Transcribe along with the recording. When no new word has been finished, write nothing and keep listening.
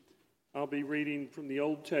I'll be reading from the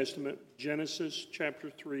Old Testament, Genesis chapter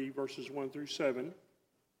 3, verses 1 through 7.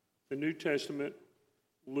 The New Testament,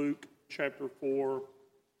 Luke chapter 4,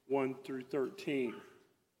 1 through 13.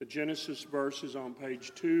 The Genesis verse is on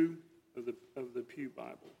page 2 of the Pew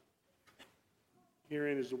Bible.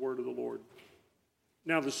 Herein is the word of the Lord.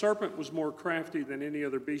 Now the serpent was more crafty than any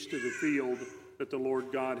other beast of the field that the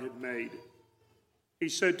Lord God had made. He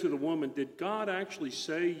said to the woman, "Did God actually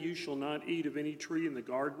say you shall not eat of any tree in the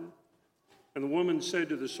garden?" And the woman said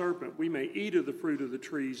to the serpent, "We may eat of the fruit of the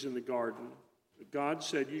trees in the garden. But God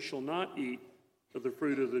said, you shall not eat of the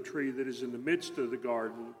fruit of the tree that is in the midst of the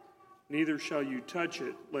garden, neither shall you touch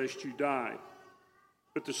it, lest you die."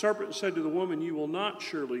 But the serpent said to the woman, "You will not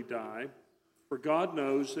surely die, for God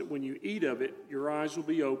knows that when you eat of it, your eyes will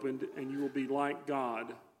be opened, and you will be like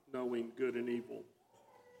God, knowing good and evil."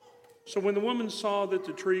 So when the woman saw that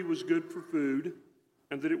the tree was good for food,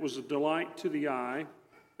 and that it was a delight to the eye,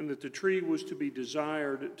 and that the tree was to be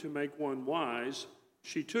desired to make one wise,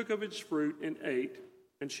 she took of its fruit and ate,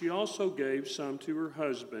 and she also gave some to her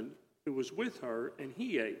husband, who was with her, and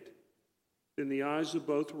he ate. Then the eyes of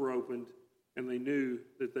both were opened, and they knew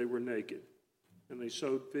that they were naked. And they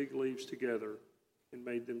sewed fig leaves together and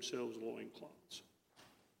made themselves loincloths.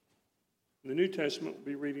 In the New Testament, we'll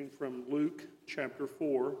be reading from Luke chapter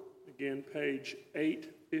 4, again, page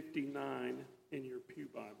 859 in your Pew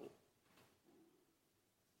Bible.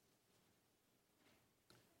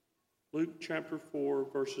 Luke chapter 4,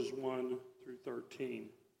 verses 1 through 13.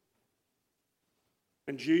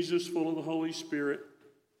 And Jesus, full of the Holy Spirit,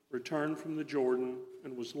 returned from the Jordan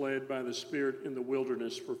and was led by the Spirit in the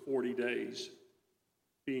wilderness for 40 days,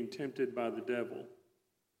 being tempted by the devil.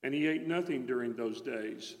 And he ate nothing during those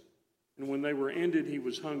days. And when they were ended, he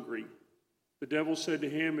was hungry. The devil said to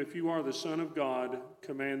him, "If you are the Son of God,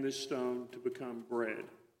 command this stone to become bread."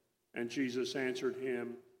 And Jesus answered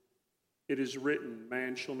him, "It is written,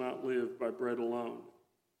 man shall not live by bread alone."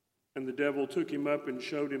 And the devil took him up and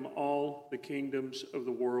showed him all the kingdoms of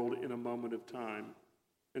the world in a moment of time,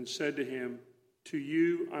 and said to him, "To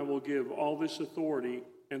you I will give all this authority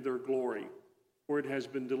and their glory, for it has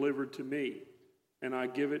been delivered to me, and I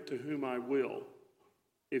give it to whom I will.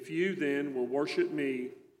 If you then will worship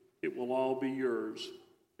me, it will all be yours."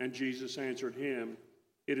 And Jesus answered him,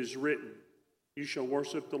 "It is written, you shall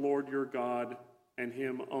worship the Lord your God, and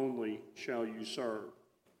him only shall you serve."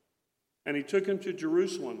 And he took him to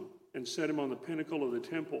Jerusalem and set him on the pinnacle of the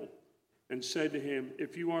temple and said to him,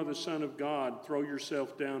 "If you are the Son of God, throw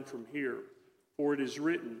yourself down from here, for it is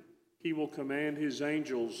written, he will command his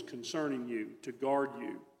angels concerning you to guard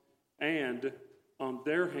you, and on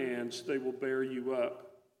their hands they will bear you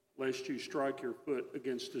up, lest you strike your foot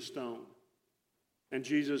against a stone." And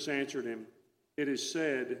Jesus answered him, "It is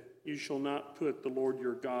said, you shall not put the Lord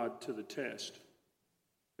your God to the test."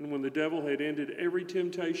 And when the devil had ended every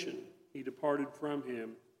temptation, he departed from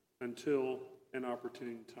him until an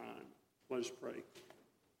opportune time. Let us pray.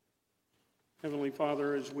 Heavenly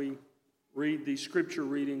Father, as we read these scripture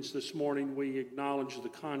readings this morning, we acknowledge the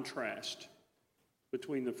contrast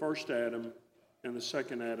between the first Adam and the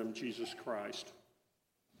second Adam, Jesus Christ.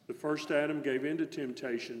 The first Adam gave in to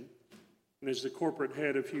temptation, and as the corporate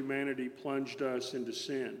head of humanity plunged us into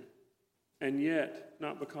sin, and yet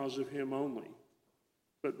not because of him only,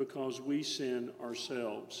 but because we sin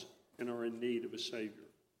ourselves and are in need of a Savior.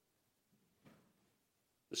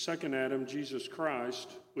 The second Adam, Jesus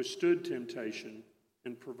Christ, withstood temptation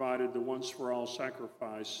and provided the once-for-all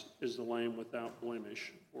sacrifice as the Lamb without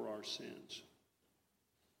blemish for our sins.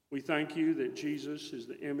 We thank you that Jesus is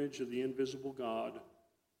the image of the invisible God,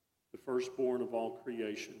 the firstborn of all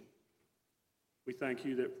creation. We thank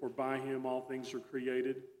you that for by him all things are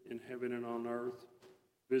created in heaven and on earth,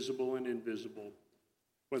 visible and invisible.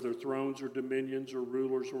 Whether thrones or dominions or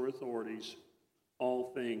rulers or authorities,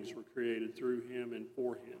 all things were created through him and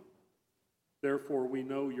for him. Therefore, we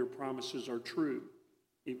know your promises are true,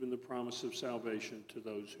 even the promise of salvation to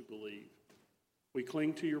those who believe. We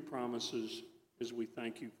cling to your promises as we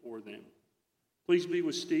thank you for them. Please be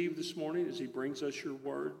with Steve this morning as he brings us your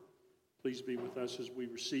word. Please be with us as we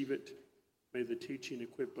receive it. May the teaching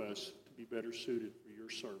equip us to be better suited for your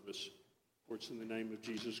service. For it's in the name of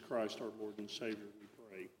Jesus Christ, our Lord and Savior, we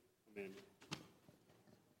pray. Amen.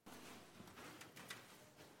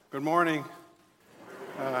 Good morning.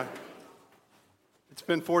 It's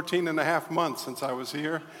been 14 and a half months since I was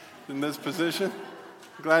here in this position.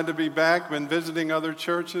 Glad to be back. Been visiting other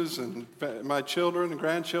churches and my children and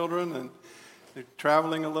grandchildren and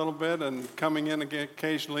traveling a little bit and coming in again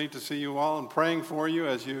occasionally to see you all and praying for you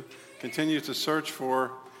as you continue to search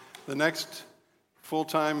for the next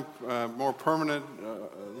full-time, more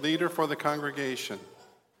permanent leader for the congregation.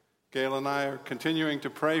 Gail and I are continuing to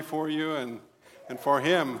pray for you and for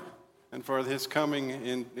him and for his coming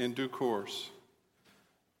in due course.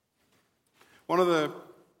 One of the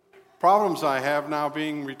problems I have now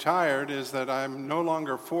being retired is that I'm no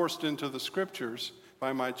longer forced into the scriptures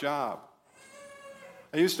by my job.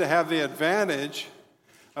 I used to have the advantage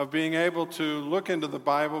of being able to look into the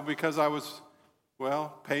Bible because I was,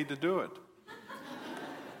 paid to do it.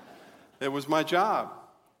 It was my job.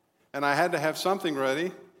 And I had to have something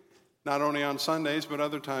ready, not only on Sundays, but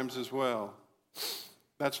other times as well.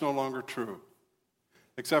 That's no longer true.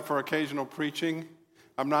 Except for occasional preaching,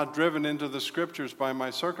 I'm not driven into the scriptures by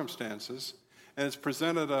my circumstances, and it's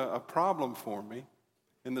presented a problem for me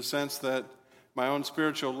in the sense that my own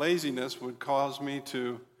spiritual laziness would cause me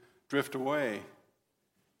to drift away,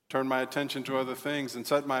 turn my attention to other things, and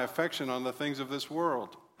set my affection on the things of this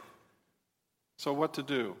world. So what to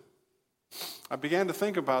do? I began to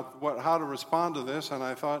think about how to respond to this, and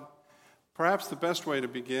I thought perhaps the best way to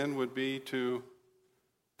begin would be to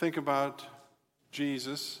think about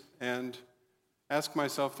Jesus and ask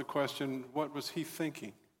myself the question, what was he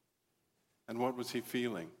thinking? And what was he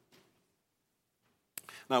feeling?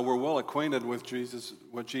 Now, we're well acquainted with Jesus,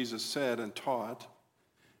 what Jesus said and taught,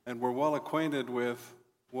 and we're well acquainted with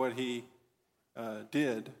what he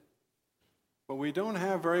did, but we don't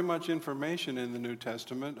have very much information in the New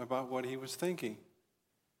Testament about what he was thinking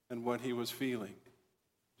and what he was feeling.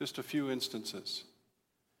 Just a few instances.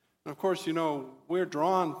 And of course, we're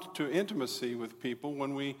drawn to intimacy with people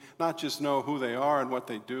when we not just know who they are and what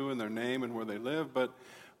they do and their name and where they live, but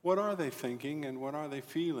what are they thinking and what are they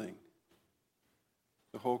feeling?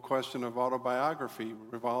 The whole question of autobiography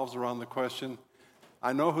revolves around the question,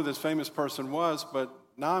 I know who this famous person was, but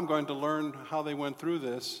now I'm going to learn how they went through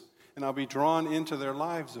this, and I'll be drawn into their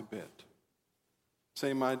lives a bit.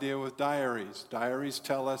 Same idea with diaries. Diaries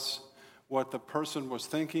tell us what the person was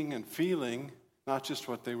thinking and feeling, not just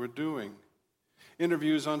what they were doing.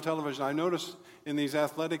 Interviews on television. I notice in these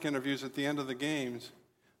athletic interviews at the end of the games,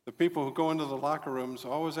 the people who go into the locker rooms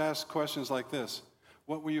always ask questions like this.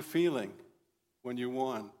 What were you feeling when you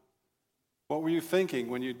won? What were you thinking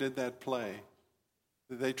when you did that play?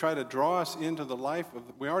 They try to draw us into the life of,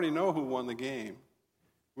 we already know who won the game.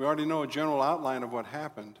 We already know a general outline of what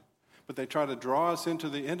happened, but they try to draw us into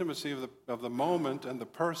the intimacy of the moment and the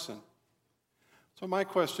person. So my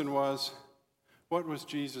question was, what was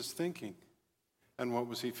Jesus thinking? And what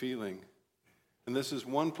was he feeling? And this is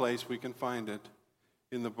one place we can find it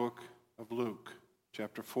in the book of Luke,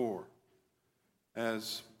 chapter 4.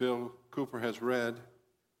 As Bill Cooper has read,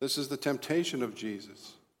 this is the temptation of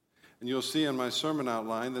Jesus. And you'll see in my sermon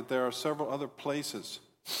outline that there are several other places.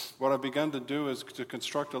 What I've begun to do is to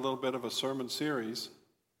construct a little bit of a sermon series,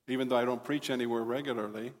 even though I don't preach anywhere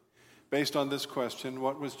regularly, based on this question,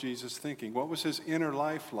 what was Jesus thinking? What was his inner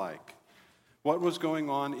life like? What was going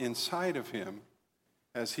on inside of him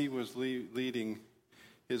as he was leading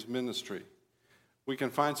his ministry? We can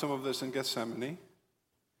find some of this in Gethsemane.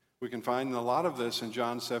 We can find a lot of this in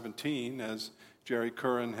John 17, as Jerry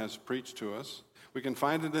Curran has preached to us. We can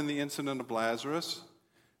find it in the incident of Lazarus,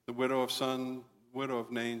 the widow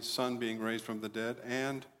of Nain's son being raised from the dead,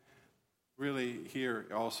 and really here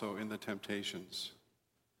also in the temptations.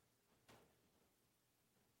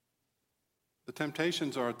 The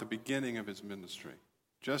temptations are at the beginning of his ministry.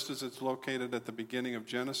 Just as it's located at the beginning of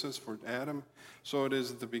Genesis for Adam, so it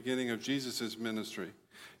is at the beginning of Jesus' ministry.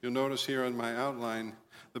 You'll notice here in my outline,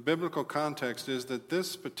 the biblical context is that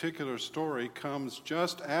this particular story comes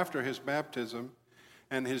just after his baptism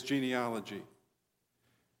and his genealogy.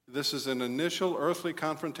 This is an initial earthly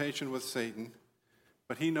confrontation with Satan,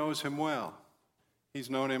 but he knows him well. He's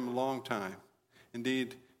known him a long time,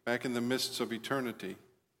 indeed, back in the mists of eternity.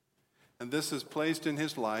 And this is placed in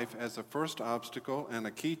his life as the first obstacle and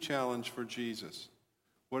a key challenge for Jesus.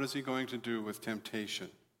 What is he going to do with temptation?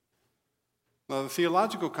 Now, the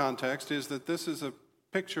theological context is that this is a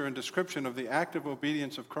picture and description of the active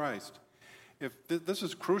obedience of Christ. This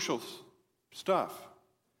is crucial stuff.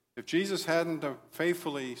 If Jesus hadn't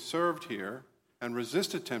faithfully served here and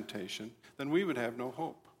resisted temptation, then we would have no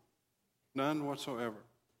hope. None whatsoever.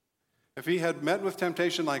 If he had met with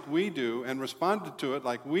temptation like we do and responded to it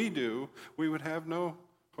like we do, we would have no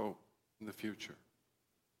hope in the future.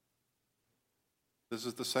 This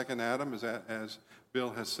is the second Adam, as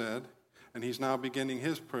Bill has said, and he's now beginning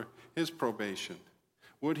his probation.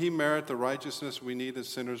 Would he merit the righteousness we need as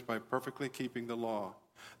sinners by perfectly keeping the law?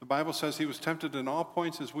 The Bible says he was tempted in all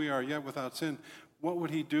points as we are, yet without sin. What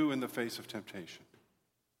would he do in the face of temptation?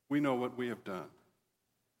 We know what we have done.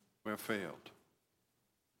 We have failed.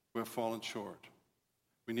 We have fallen short.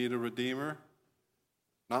 We need a Redeemer,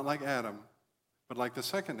 not like Adam, but like the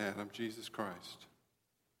second Adam, Jesus Christ.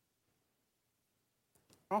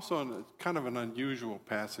 Also, kind of an unusual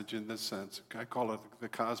passage in this sense. I call it the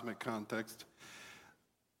cosmic context.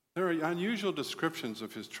 There are unusual descriptions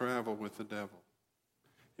of his travel with the devil.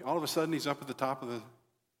 All of a sudden, he's up at the top of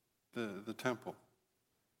the temple.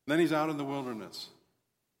 Then he's out in the wilderness.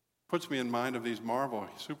 Puts me in mind of these Marvel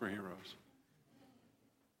superheroes.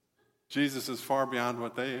 Jesus is far beyond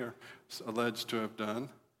what they are alleged to have done.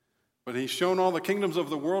 But he's shown all the kingdoms of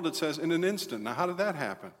the world, it says, in an instant. Now, how did that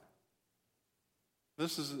happen?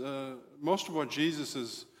 This is most of what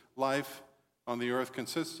Jesus' life on the earth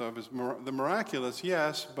consists of is the miraculous,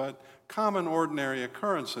 yes, but common, ordinary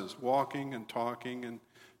occurrences, walking and talking and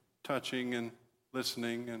touching and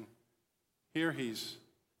listening. And here he's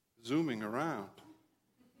zooming around.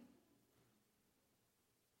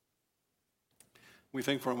 We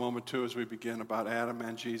think for a moment, too, as we begin about Adam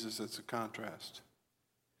and Jesus as a contrast.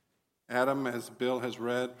 Adam, as Bill has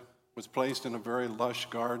read, was placed in a very lush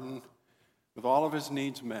garden with all of his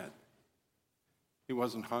needs met. He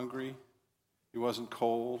wasn't hungry. He wasn't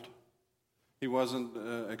cold. He wasn't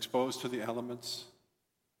exposed to the elements.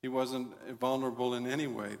 He wasn't vulnerable in any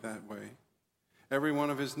way that way. Every one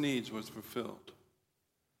of his needs was fulfilled.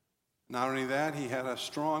 Not only that, he had a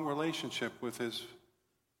strong relationship with his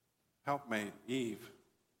helpmate, Eve.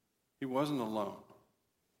 He wasn't alone.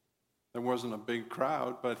 There wasn't a big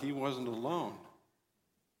crowd, but he wasn't alone.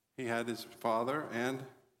 He had his father and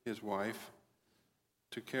his wife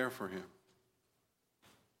to care for him.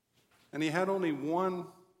 And he had only one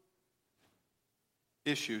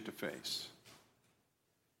issue to face.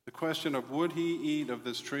 The question of would he eat of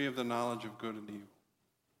this tree of the knowledge of good and evil?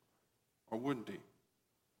 Or wouldn't he?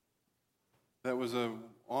 That was a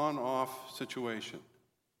on-off situation.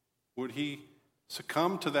 Would he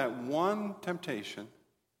succumb to that one temptation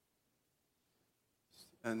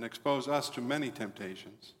and expose us to many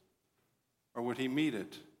temptations? Or would he meet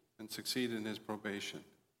it and succeed in his probation?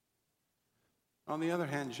 On the other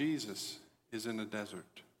hand, Jesus is in a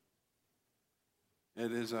desert.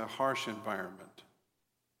 It is a harsh environment.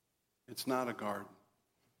 It's not a garden.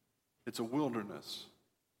 It's a wilderness.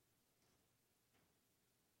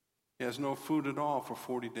 He has no food at all for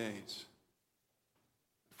 40 days,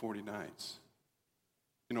 40 nights.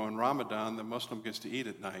 You know, in Ramadan, the Muslim gets to eat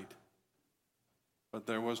at night. But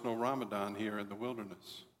there was no Ramadan here in the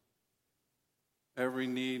wilderness. Every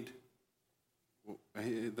need,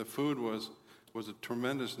 the food was a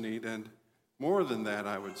tremendous need, and more than that,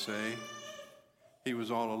 I would say, he was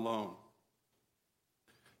all alone.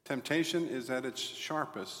 Temptation is at its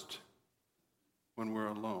sharpest when we're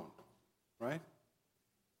alone, right?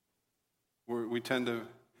 When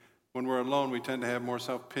we're alone, we tend to have more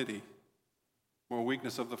self-pity, more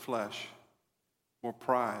weakness of the flesh, more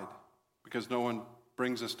pride, because no one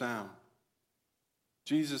brings us down.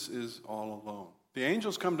 Jesus is all alone. The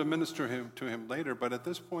angels come to minister to him later, but at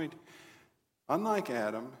this point, unlike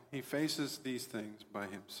Adam, he faces these things by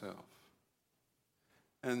himself.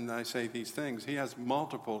 And I say these things, he has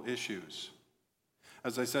multiple issues.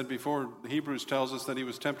 As I said before, Hebrews tells us that he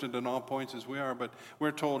was tempted in all points as we are, but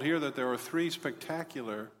we're told here that there are 3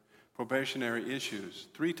 spectacular probationary issues,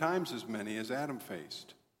 3 times as many as Adam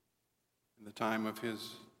faced in the time of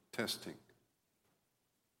his testing.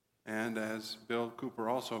 And as Bill Cooper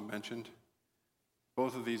also mentioned,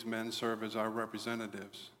 both of these men serve as our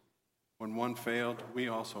representatives. When one failed, we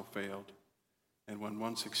also failed. And when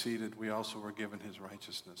one succeeded, we also were given his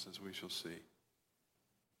righteousness, as we shall see.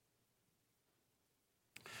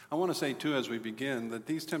 I want to say, too, as we begin, that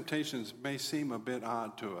these temptations may seem a bit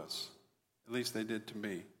odd to us. At least they did to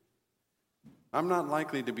me. I'm not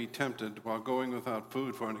likely to be tempted while going without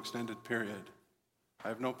food for an extended period. I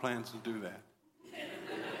have no plans to do that.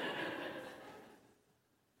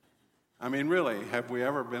 I mean, really, have we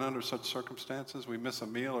ever been under such circumstances? We miss a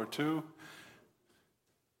meal or 2,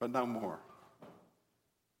 but no more.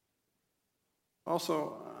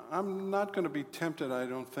 Also, I'm not going to be tempted, I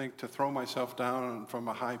don't think, to throw myself down from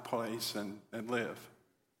a high place and live.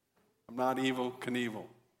 I'm not Evel Knievel.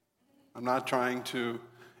 I'm not trying to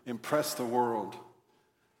impress the world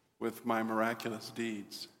with my miraculous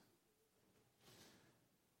deeds.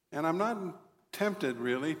 And I'm not tempted,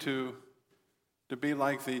 really, to be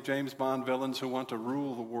like the James Bond villains who want to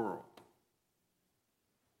rule the world.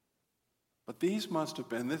 But these must have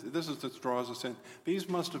been, this is what draws us in, these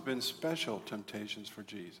must have been special temptations for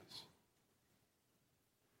Jesus.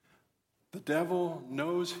 The devil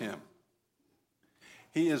knows him.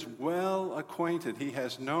 He is well acquainted. He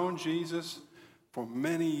has known Jesus for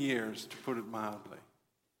many years, to put it mildly.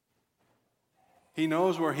 He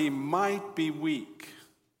knows where he might be weak.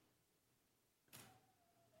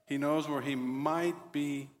 He knows where he might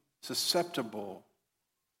be susceptible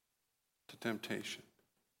to temptation.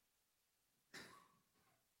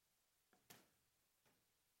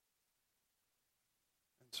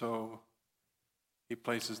 And so he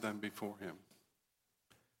places them before him.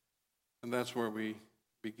 And that's where we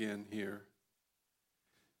begin here.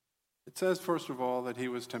 It says, first of all, that he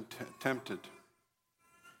was tempted.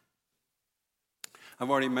 I've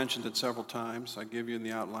already mentioned it several times. I give you in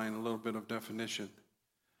the outline a little bit of definition.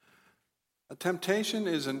 A temptation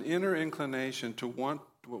is an inner inclination to want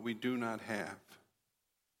what we do not have.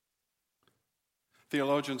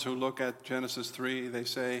 Theologians who look at Genesis 3, they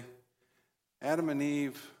say, Adam and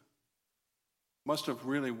Eve must have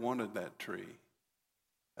really wanted that tree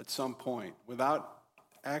at some point. Without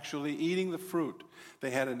actually eating the fruit,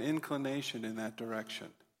 they had an inclination in that direction.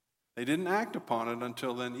 They didn't act upon it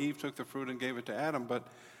until then Eve took the fruit and gave it to Adam, but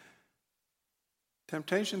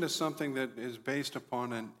temptation is something that is based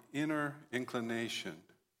upon an inner inclination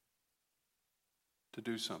to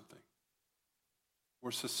do something.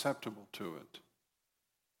 We're susceptible to it.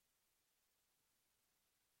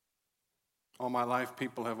 All my life,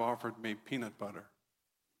 people have offered me peanut butter.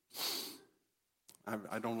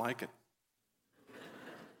 I don't like it.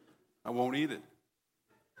 I won't eat it.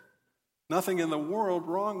 Nothing in the world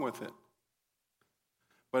wrong with it.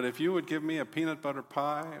 But if you would give me a peanut butter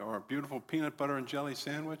pie or a beautiful peanut butter and jelly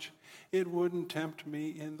sandwich, it wouldn't tempt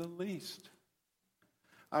me in the least.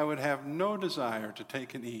 I would have no desire to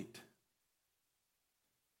take and eat.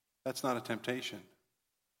 That's not a temptation.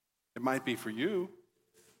 It might be for you.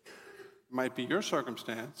 It might be your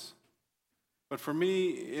circumstance. But for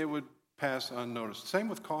me, it would pass unnoticed. Same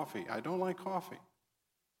with coffee. I don't like coffee.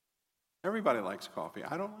 Everybody likes coffee.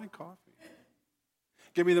 I don't like coffee.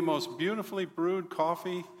 Give me the most beautifully brewed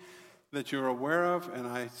coffee that you're aware of, and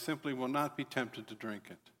I simply will not be tempted to drink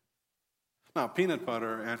it. Now, peanut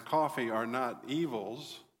butter and coffee are not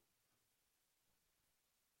evils,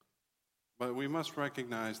 but we must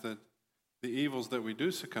recognize that the evils that we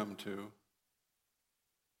do succumb to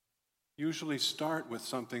usually start with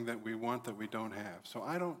something that we want that we don't have. So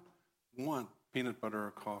I don't want peanut butter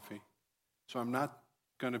or coffee, so I'm not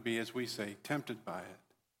going to be, as we say, tempted by it.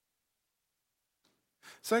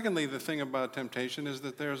 Secondly, the thing about temptation is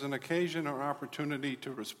that there's an occasion or opportunity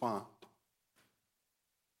to respond.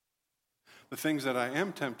 The things that I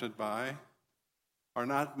am tempted by are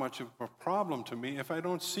not much of a problem to me if I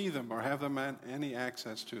don't see them or have them any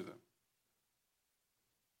access to them.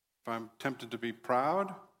 If I'm tempted to be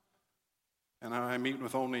proud and I meet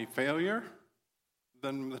with only failure,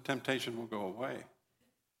 then the temptation will go away.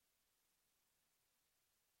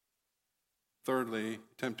 Thirdly,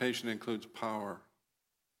 temptation includes power.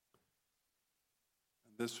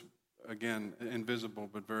 This, again, invisible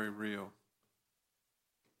but very real.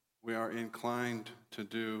 We are inclined to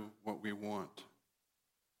do what we want.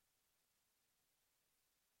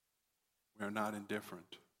 We are not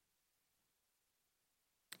indifferent.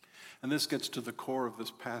 And this gets to the core of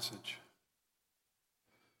this passage.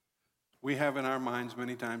 We have in our minds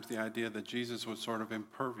many times the idea that Jesus was sort of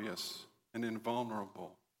impervious and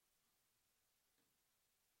invulnerable.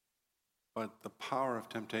 But the power of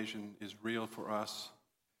temptation is real for us,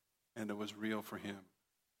 and it was real for him.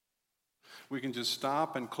 We can just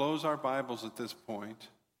stop and close our Bibles at this point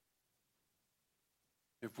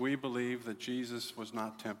if we believe that Jesus was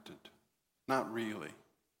not tempted. Not really.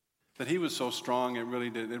 That he was so strong it really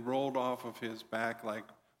did. It rolled off of his back like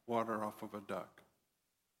water off of a duck.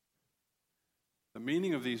 The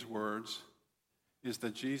meaning of these words is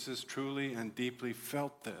that Jesus truly and deeply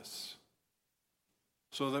felt this.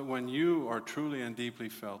 So that when you are truly and deeply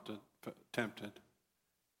tempted,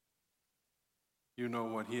 you know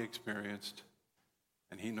what he experienced,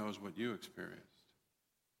 and he knows what you experienced.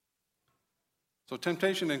 So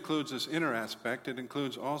temptation includes this inner aspect. It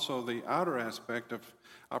includes also the outer aspect of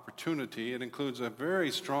opportunity. It includes a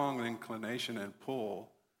very strong inclination and pull.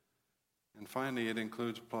 And finally, it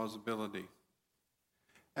includes plausibility.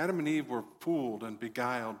 Adam and Eve were fooled and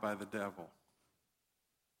beguiled by the devil.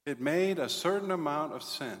 It made a certain amount of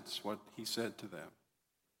sense, what he said to them.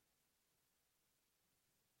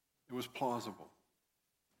 It was plausible.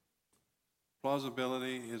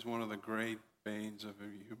 Plausibility is one of the great banes of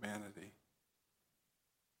humanity.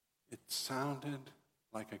 It sounded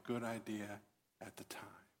like a good idea at the time.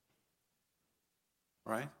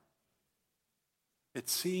 Right? It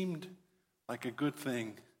seemed like a good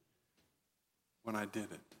thing when I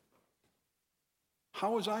did it.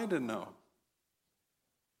 How was I to know?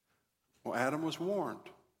 Well, Adam was warned.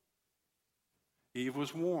 Eve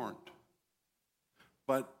was warned.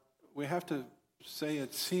 But we have to say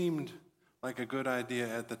it seemed like a good idea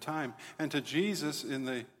at the time. And to Jesus, in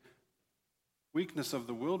the weakness of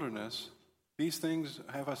the wilderness, these things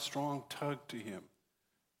have a strong tug to him.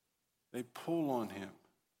 They pull on him.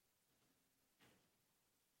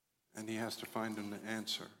 And he has to find an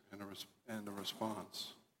answer and a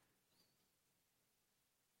response.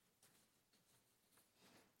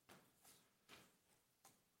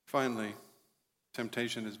 Finally,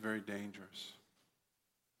 temptation is very dangerous.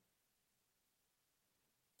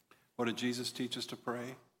 What did Jesus teach us to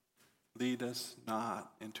pray? Lead us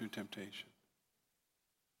not into temptation.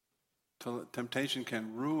 Temptation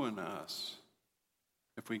can ruin us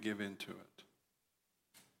if we give in to it.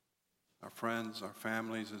 Our friends, our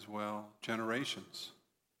families as well, generations.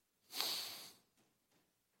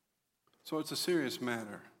 So it's a serious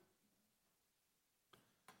matter.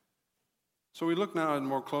 So we look now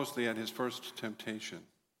more closely at his first temptation.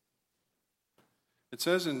 It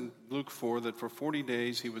says in Luke 4 that for 40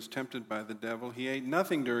 days he was tempted by the devil. He ate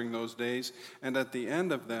nothing during those days, and at the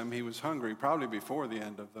end of them he was hungry, probably before the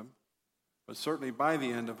end of them, but certainly by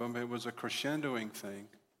the end of them it was a crescendoing thing.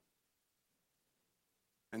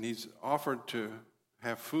 And he's offered to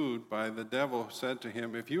have food by the devil, said to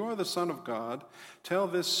him, "If you are the Son of God, tell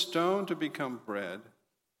this stone to become bread,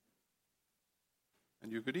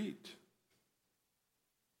 and you could eat."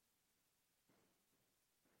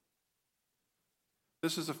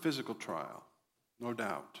 This is a physical trial, no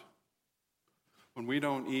doubt. When we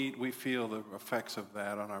don't eat, we feel the effects of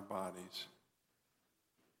that on our bodies.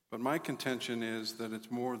 But my contention is that it's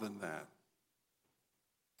more than that.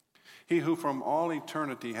 He who from all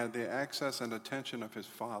eternity had the access and attention of his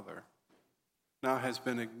Father now has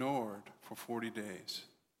been ignored for 40 days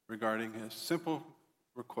regarding his simple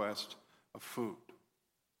request of food.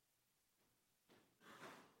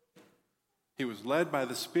 He was led by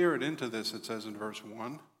the Spirit into this, it says in verse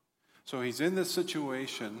 1. So he's in this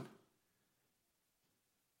situation.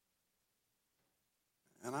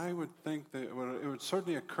 And I would think that it would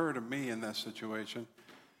certainly occur to me in that situation,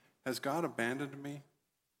 has God abandoned me?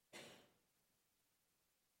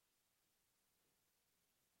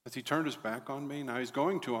 Has he turned his back on me? Now he's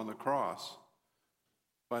going to on the cross.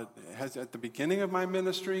 But at the beginning of my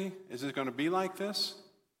ministry, is it going to be like this?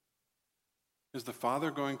 Is the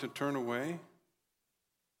Father going to turn away?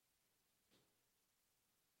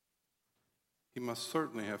 He must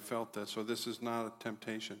certainly have felt this, so this is not a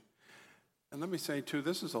temptation. And let me say, too,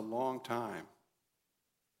 this is a long time.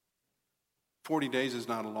 40 days is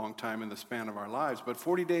not a long time in the span of our lives, but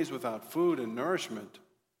 40 days without food and nourishment,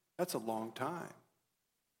 that's a long time.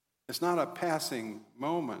 It's not a passing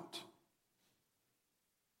moment.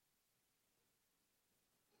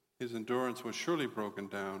 His endurance was surely broken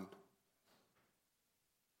down.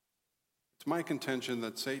 It's my contention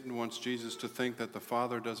that Satan wants Jesus to think that the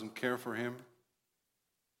Father doesn't care for him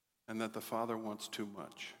and that the Father wants too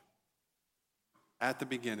much. At the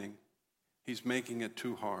beginning, he's making it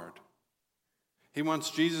too hard. He wants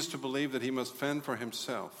Jesus to believe that he must fend for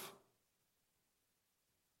himself.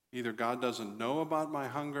 Either God doesn't know about my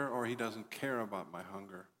hunger or he doesn't care about my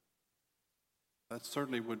hunger. That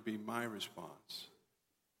certainly would be my response.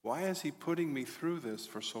 Why is he putting me through this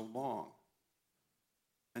for so long?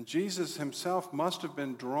 And Jesus himself must have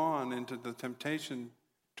been drawn into the temptation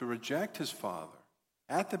to reject his Father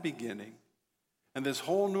at the beginning, and this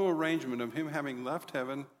whole new arrangement of him having left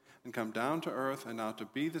heaven and come down to earth and now to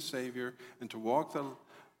be the Savior and to walk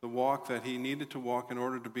the walk that he needed to walk in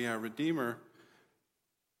order to be our Redeemer.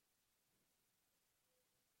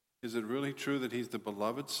 Is it really true that he's the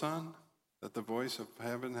beloved Son, that the voice of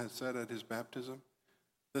heaven has said at his baptism,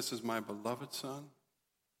 "This is my beloved Son"?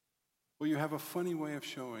 Well, you have a funny way of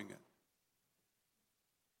showing it.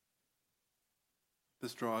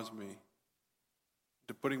 This draws me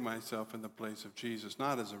to putting myself in the place of Jesus,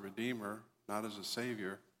 not as a Redeemer, not as a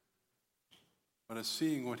Savior, but as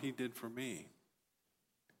seeing what he did for me.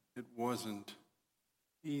 It wasn't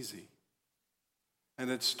easy.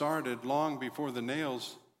 And it started long before the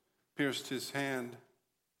nails pierced his hand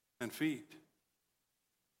and feet.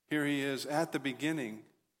 Here he is at the beginning,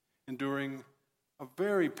 enduring a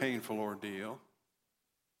very painful ordeal,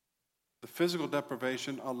 the physical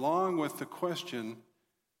deprivation, along with the question,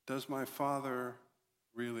 does my Father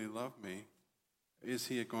really love me? Is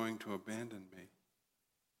he going to abandon me?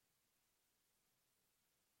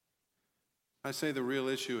 I say the real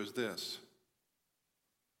issue is this.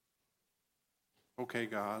 Okay,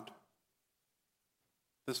 God,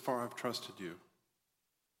 this far I've trusted you,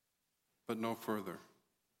 but no further.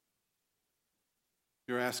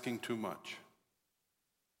 You're asking too much.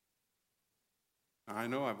 Now, I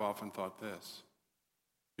know I've often thought this.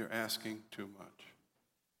 You're asking too much.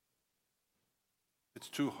 It's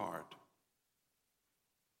too hard.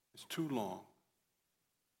 It's too long.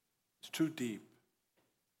 It's too deep.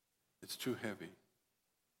 It's too heavy.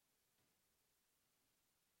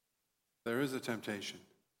 There is a temptation,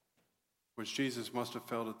 which Jesus must have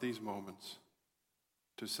felt at these moments,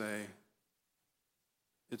 to say,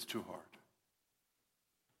 it's too hard.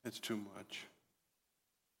 It's too much.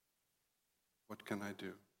 What can I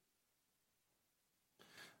do?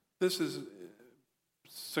 This is,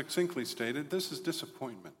 succinctly stated, this is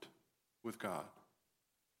disappointment with God.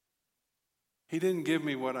 He didn't give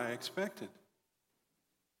me what I expected.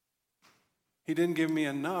 He didn't give me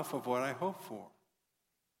enough of what I hoped for.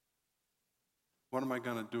 What am I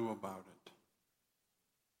going to do about it?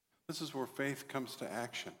 This is where faith comes to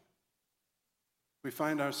action. We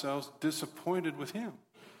find ourselves disappointed with Him.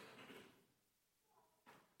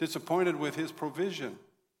 Disappointed with His provision.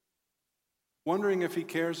 Wondering if He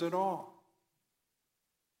cares at all.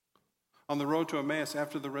 On the road to Emmaus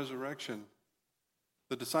after the resurrection,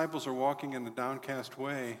 the disciples are walking in a downcast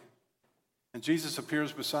way, and Jesus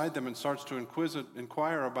appears beside them and starts to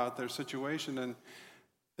inquire about their situation. And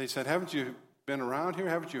they said, haven't you been around here?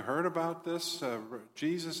 Haven't you heard about this,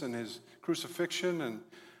 Jesus and His crucifixion? And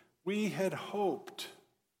we had hoped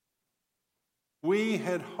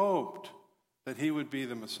that He would be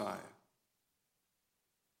the Messiah.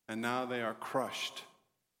 And now they are crushed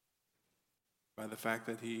by the fact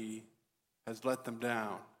that He has let them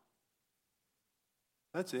down.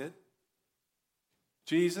 That's it.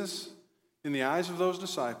 Jesus, in the eyes of those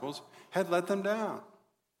disciples, had let them down.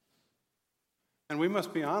 And we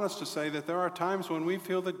must be honest to say that there are times when we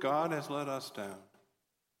feel that God has let us down.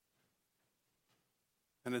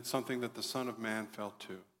 And it's something that the Son of Man felt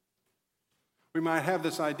too. We might have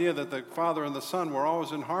this idea that the Father and the Son were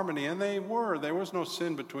always in harmony, and they were. There was no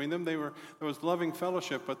sin between them. There was loving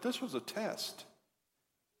fellowship, but this was a test.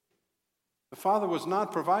 The Father was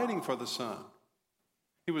not providing for the Son.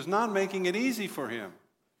 He was not making it easy for Him.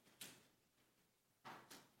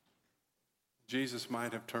 Jesus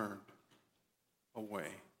might have turned away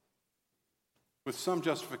with some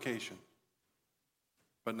justification,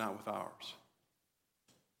 but not with ours.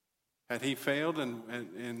 Had He failed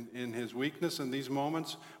in His weakness in these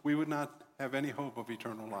moments, we would not have any hope of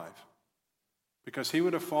eternal life. Because He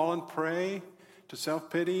would have fallen prey to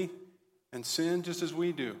self-pity and sin just as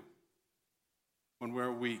we do when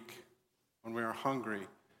we're weak, when we are hungry,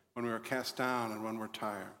 when we are cast down, and when we're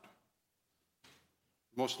tired.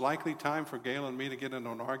 The most likely time for Gail and me to get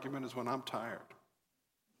into an argument is when I'm tired.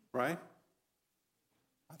 Right?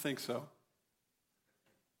 I think so.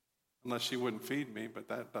 Unless she wouldn't feed me, but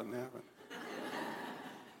that doesn't happen.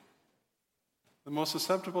 The most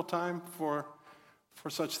susceptible time for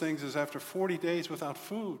such things is after 40 days without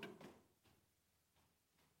food.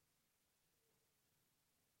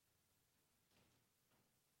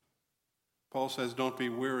 Paul says, don't be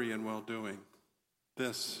weary in well-doing.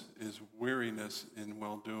 This is weariness in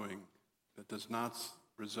well-doing that does not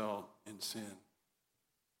result in sin.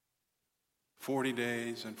 40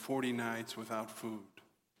 days and 40 nights without food.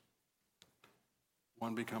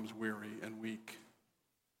 One becomes weary and weak.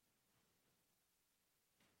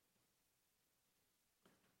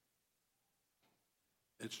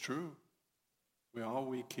 It's true. We're all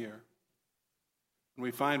weak here. And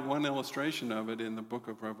we find one illustration of it in the book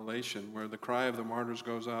of Revelation, where the cry of the martyrs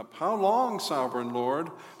goes up, "How long, sovereign Lord,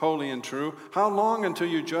 holy and true? How long until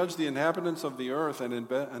you judge the inhabitants of the earth and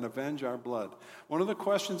avenge our blood?" One of the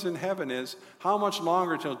questions in heaven is, how much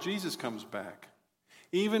longer till Jesus comes back?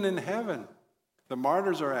 Even in heaven, the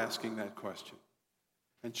martyrs are asking that question.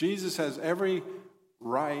 And Jesus has every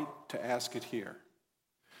right to ask it here.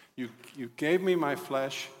 You gave me my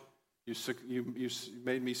flesh. You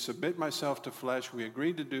made me submit myself to flesh. We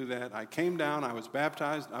agreed to do that. I came down. I was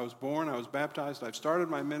baptized. I was born. I was baptized. I've started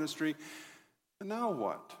my ministry. And now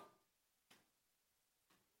what?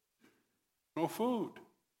 No food.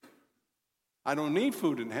 I don't need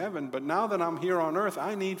food in heaven, but now that I'm here on earth,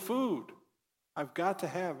 I need food. I've got to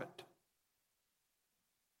have it.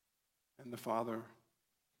 And the Father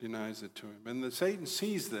denies it to him. And Satan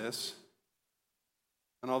sees this.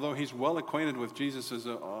 And although he's well acquainted with Jesus'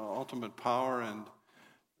 ultimate power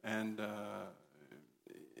and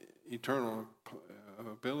eternal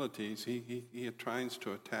abilities, he tries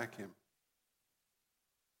to attack him.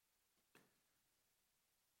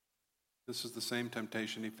 This is the same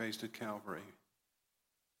temptation he faced at Calvary.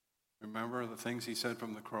 Remember the things he said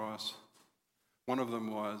from the cross? One of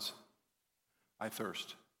them was, "I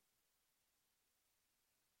thirst.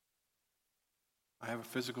 I have a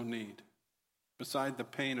physical need. Beside the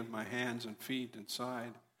pain of my hands and feet and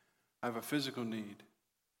side, I have a physical need.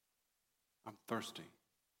 I'm thirsty.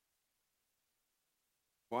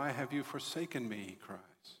 Why have you forsaken me?" he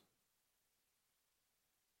cries.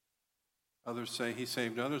 Others say he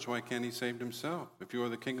saved others. Why can't he save himself? If you are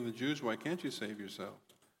the king of the Jews, why can't you save yourself?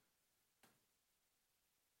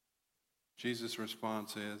 Jesus'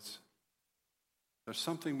 response is, there's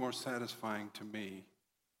something more satisfying to me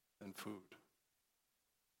than food.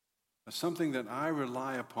 There's something that I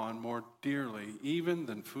rely upon more dearly, even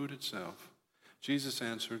than food itself. Jesus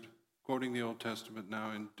answered, quoting the Old Testament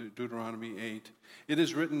now in Deuteronomy 8, "It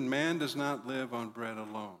is written, man does not live on bread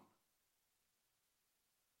alone."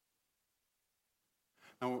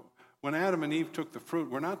 Now, when Adam and Eve took the fruit,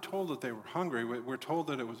 we're not told that they were hungry. We're told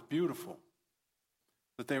that it was beautiful,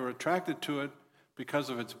 that they were attracted to it because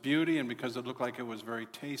of its beauty and because it looked like it was very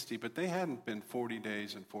tasty, but they hadn't been 40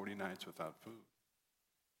 days and 40 nights without food,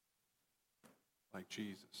 like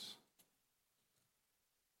Jesus.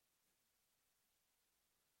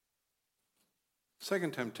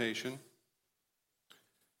 Second temptation,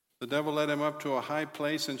 the devil led him up to a high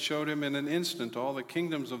place and showed him in an instant all the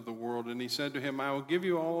kingdoms of the world. And he said to him, I will give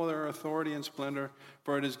you all their authority and splendor,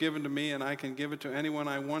 for it is given to me, and I can give it to anyone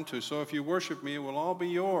I want to. So if you worship me, it will all be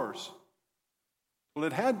yours. Well,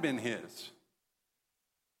 it had been his.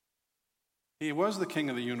 He was the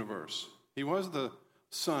king of the universe. He was the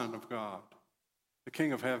Son of God, the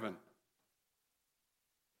King of heaven.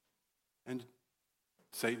 And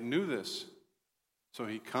Satan knew this. So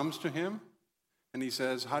he comes to him and he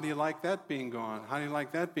says, how do you like that being gone? How do you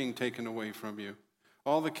like that being taken away from you?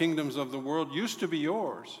 All the kingdoms of the world used to be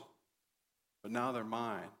yours, but now they're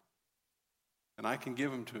mine. And I can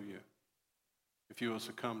give them to you if you will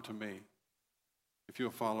succumb to me, if you'll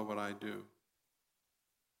follow what I do.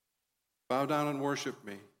 Bow down and worship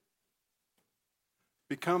me.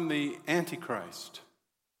 Become the Antichrist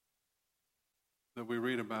that we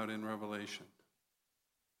read about in Revelation.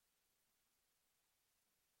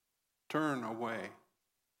 Turn away.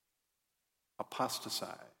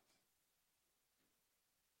 Apostatize.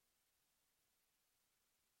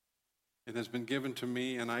 It has been given to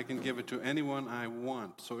me, and I can give it to anyone I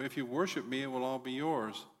want. So if you worship me, it will all be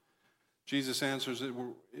yours. Jesus answers, it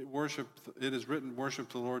is written, worship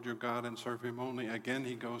the Lord your God and serve him only. Again,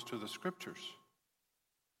 he goes to the scriptures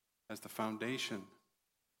as the foundation of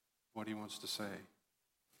what he wants to say.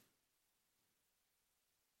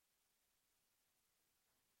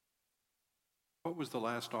 What was the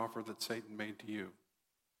last offer that Satan made to you?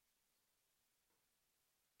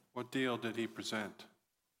 What deal did he present?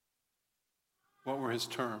 What were his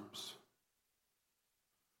terms?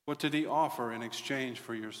 What did he offer in exchange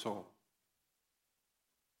for your soul?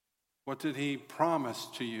 What did he promise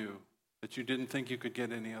to you that you didn't think you could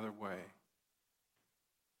get any other way?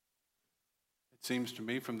 It seems to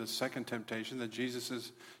me from the second temptation that Jesus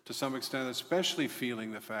is, to some extent, especially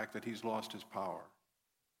feeling the fact that he's lost his power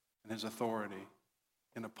and his authority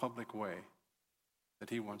in a public way that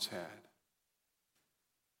he once had.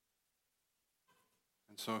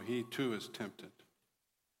 And so he too is tempted.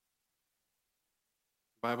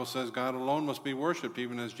 The Bible says God alone must be worshiped,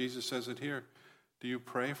 even as Jesus says it here. Do you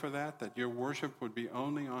pray for that your worship would be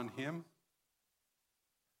only on him?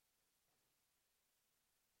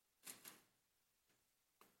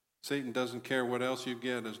 Satan doesn't care what else you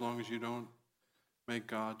get as long as you don't make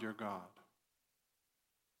God your God.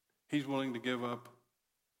 He's willing to give up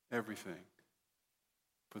everything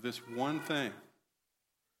for this one thing.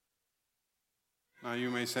 Now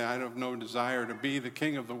you may say, I have no desire to be the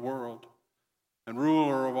king of the world and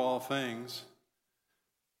ruler of all things.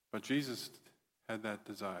 But Jesus had that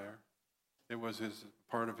desire. It was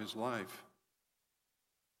part of his life.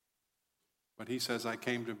 But he says, I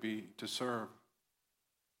came to serve,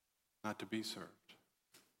 not to be served.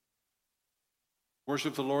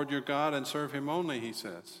 Worship the Lord your God and serve him only, he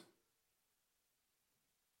says.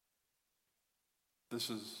 This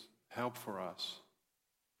is help for us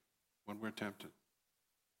when we're tempted.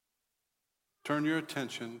 Turn your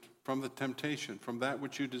attention from the temptation, from that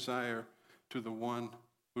which you desire, to the one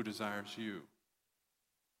who desires you.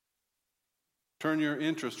 Turn your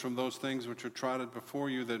interest from those things which are trotted before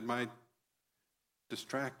you that might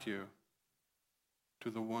distract you, to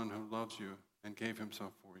the one who loves you and gave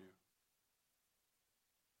himself for you.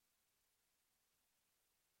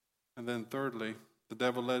 And then thirdly, the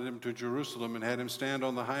devil led him to Jerusalem and had him stand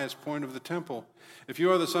on the highest point of the temple. If you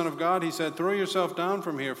are the Son of God, he said, throw yourself down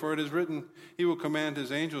from here, for it is written, he will command his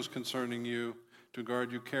angels concerning you to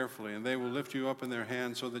guard you carefully, and they will lift you up in their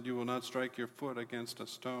hands so that you will not strike your foot against a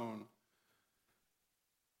stone.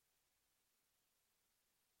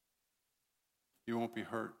 You won't be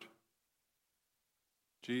hurt.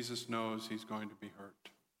 Jesus knows he's going to be hurt.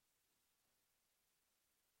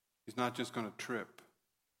 He's not just going to trip.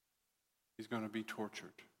 He's going to be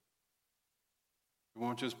tortured. It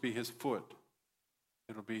won't just be his foot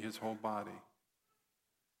It'll be his whole body.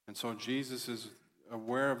 And so Jesus is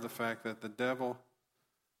aware of the fact that the devil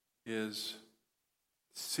is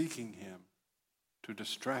seeking him to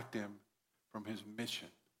distract him from his mission.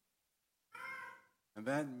 And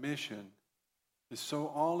that mission is so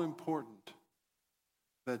all important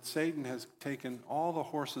that Satan has taken all the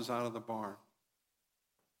horses out of the barn.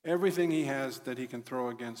 Everything he has that he can throw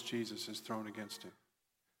against Jesus is thrown against him.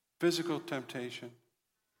 Physical temptation,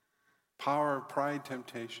 power, pride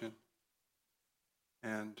temptation,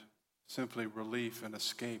 and simply relief and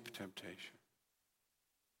escape temptation.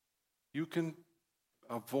 You can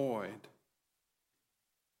avoid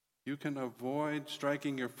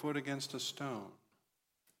striking your foot against a stone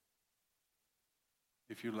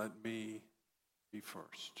if you let me be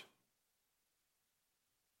first.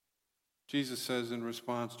 Jesus says in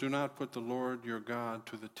response, do not put the Lord your God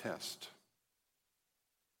to the test.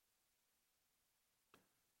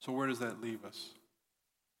 So where does that leave us?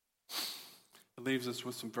 It leaves us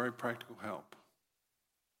with some very practical help.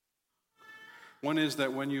 One is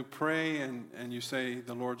that when you pray and you say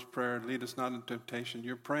the Lord's Prayer, lead us not into temptation,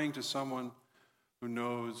 you're praying to someone who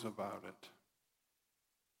knows about it.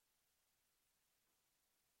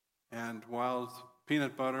 And while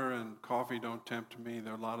peanut butter and coffee don't tempt me,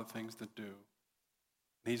 there are a lot of things that do.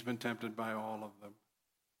 And he's been tempted by all of them,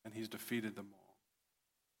 and he's defeated them all.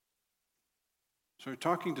 So you're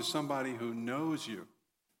talking to somebody who knows you.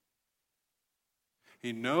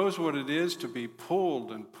 He knows what it is to be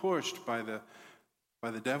pulled and pushed by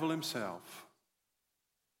the devil himself,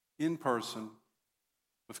 in person,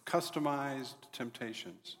 with customized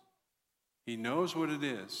temptations. He knows what it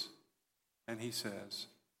is, and he says,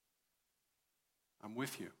 I'm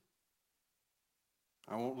with you.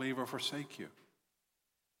 I won't leave or forsake you.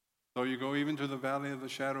 Though you go even to the valley of the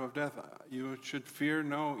shadow of death, you should fear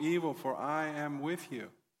no evil, for I am with you.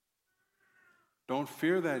 Don't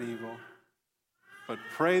fear that evil, but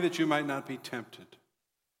pray that you might not be tempted.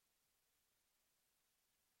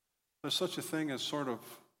 There's such a thing as sort of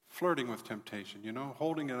flirting with temptation,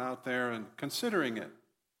 holding it out there and considering it.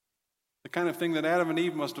 The kind of thing that Adam and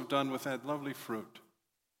Eve must have done with that lovely fruit.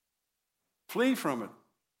 Flee from it.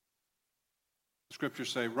 The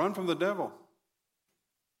scriptures say, run from the devil.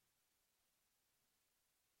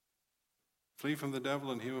 Flee from the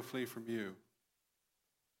devil and he will flee from you.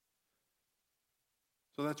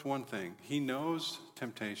 So that's one thing. He knows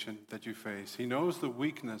temptation that you face. He knows the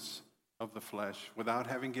weakness of the flesh without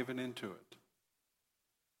having given into it.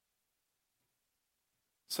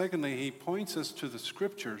 Secondly, he points us to the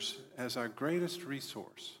scriptures as our greatest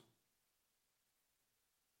resource.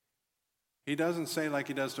 He doesn't say like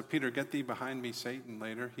he does to Peter, get thee behind me, Satan,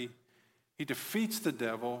 later. He defeats the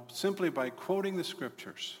devil simply by quoting the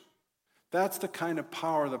scriptures. That's the kind of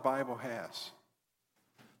power the Bible has.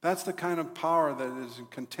 That's the kind of power that is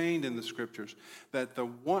contained in the scriptures.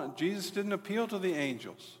 Jesus didn't appeal to the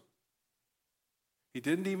angels. He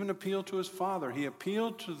didn't even appeal to his Father. He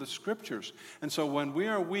appealed to the scriptures. And so when we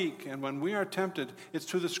are weak and when we are tempted, it's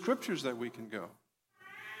to the scriptures that we can go.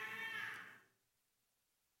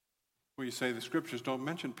 Well, you say the scriptures don't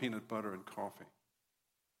mention peanut butter and coffee.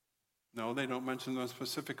 No, they don't mention them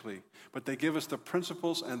specifically. But they give us the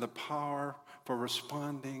principles and the power for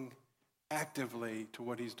responding actively to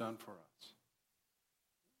what he's done for us.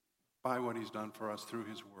 By what he's done for us through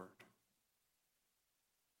his word.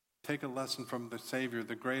 Take a lesson from the Savior,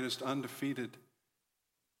 the greatest undefeated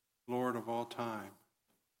Lord of all time.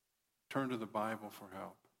 Turn to the Bible for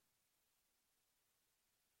help.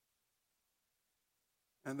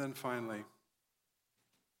 And then finally,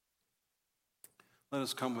 let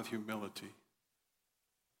us come with humility.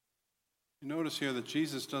 You notice here that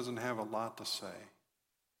Jesus doesn't have a lot to say.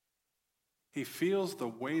 He feels the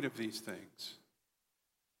weight of these things.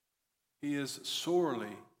 He is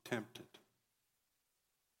sorely tempted.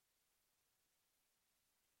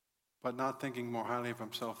 But not thinking more highly of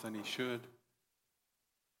himself than he should,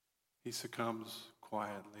 he succumbs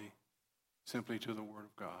quietly, simply to the Word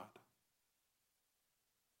of God.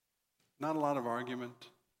 Not a lot of argument,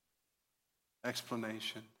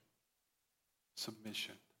 explanation,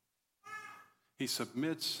 submission. He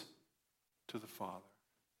submits to the Father.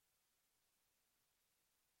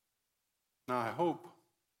 Now, I hope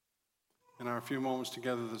in our few moments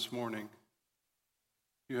together this morning,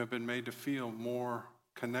 you have been made to feel more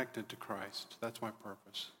connected to Christ. That's my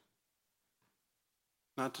purpose.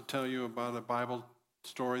 Not to tell you about a Bible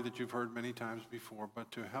story that you've heard many times before,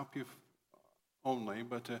 but to help you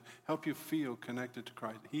but to help you feel connected to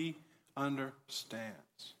Christ. He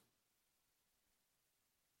understands.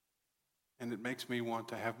 And it makes me want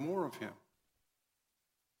to have more of him.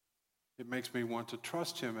 It makes me want to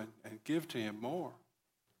trust him and give to him more.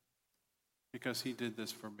 because he did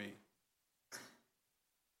this for me.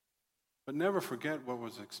 But never forget what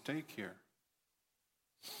was at stake here.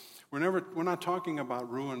 We're not talking about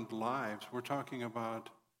ruined lives. We're talking about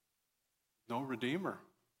no Redeemer.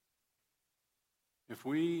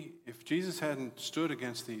 If Jesus hadn't stood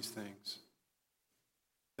against these things,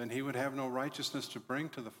 then he would have no righteousness to bring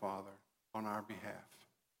to the Father on our behalf.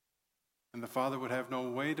 And the Father would have no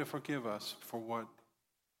way to forgive us for what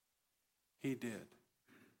he did.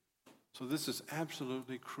 So this is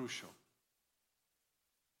absolutely crucial,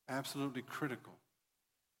 absolutely critical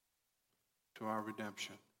to our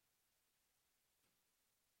redemption.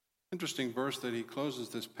 Interesting verse that he closes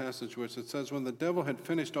this passage with. It says, when the devil had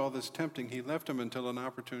finished all this tempting, he left him until an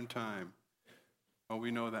opportune time. Well,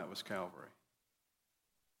 we know that was Calvary.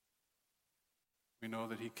 We know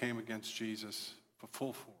that he came against Jesus for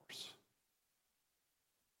full force.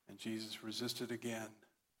 And Jesus resisted again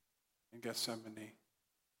in Gethsemane.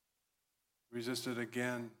 Resisted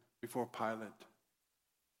again before Pilate.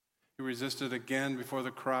 He resisted again before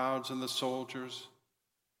the crowds and the soldiers.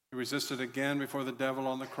 He resisted again before the devil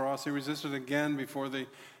on the cross. He resisted again before the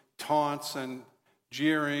taunts and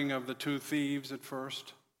jeering of the two thieves at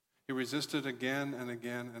first. He resisted again and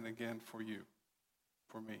again and again for you,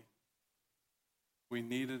 for me. We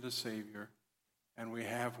needed a Savior, and we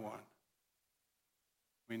have one.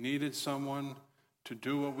 We needed someone to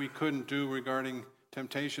do what we couldn't do regarding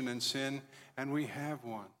temptation and sin, and we have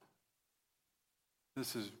one.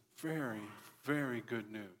 This is very, very good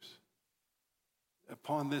news.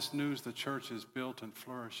 Upon this news, the church is built and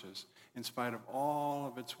flourishes in spite of all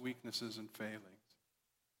of its weaknesses and failings.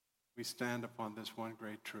 We stand upon this one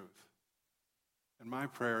great truth. And my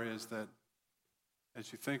prayer is that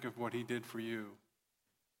as you think of what he did for you,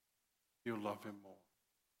 you'll love him more.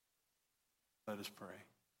 Let us pray.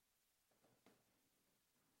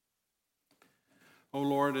 Oh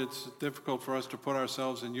Lord, it's difficult for us to put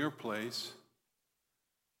ourselves in your place.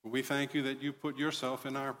 But we thank you that you put yourself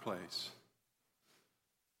in our place.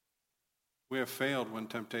 We have failed when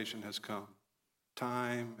temptation has come,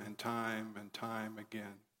 time and time and time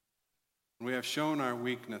again. And we have shown our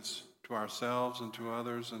weakness to ourselves and to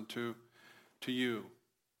others and to you.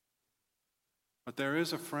 But there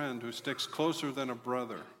is a friend who sticks closer than a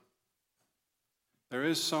brother. There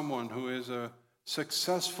is someone who is a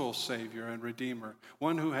successful Savior and Redeemer,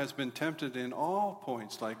 one who has been tempted in all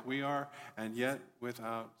points like we are, and yet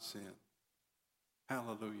without sin.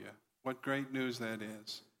 Hallelujah. What great news that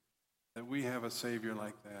is, that we have a Savior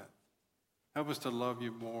like that. Help us to love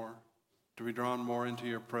you more, to be drawn more into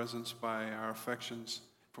your presence by our affections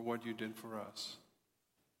for what you did for us.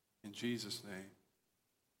 In Jesus' name,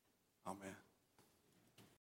 amen.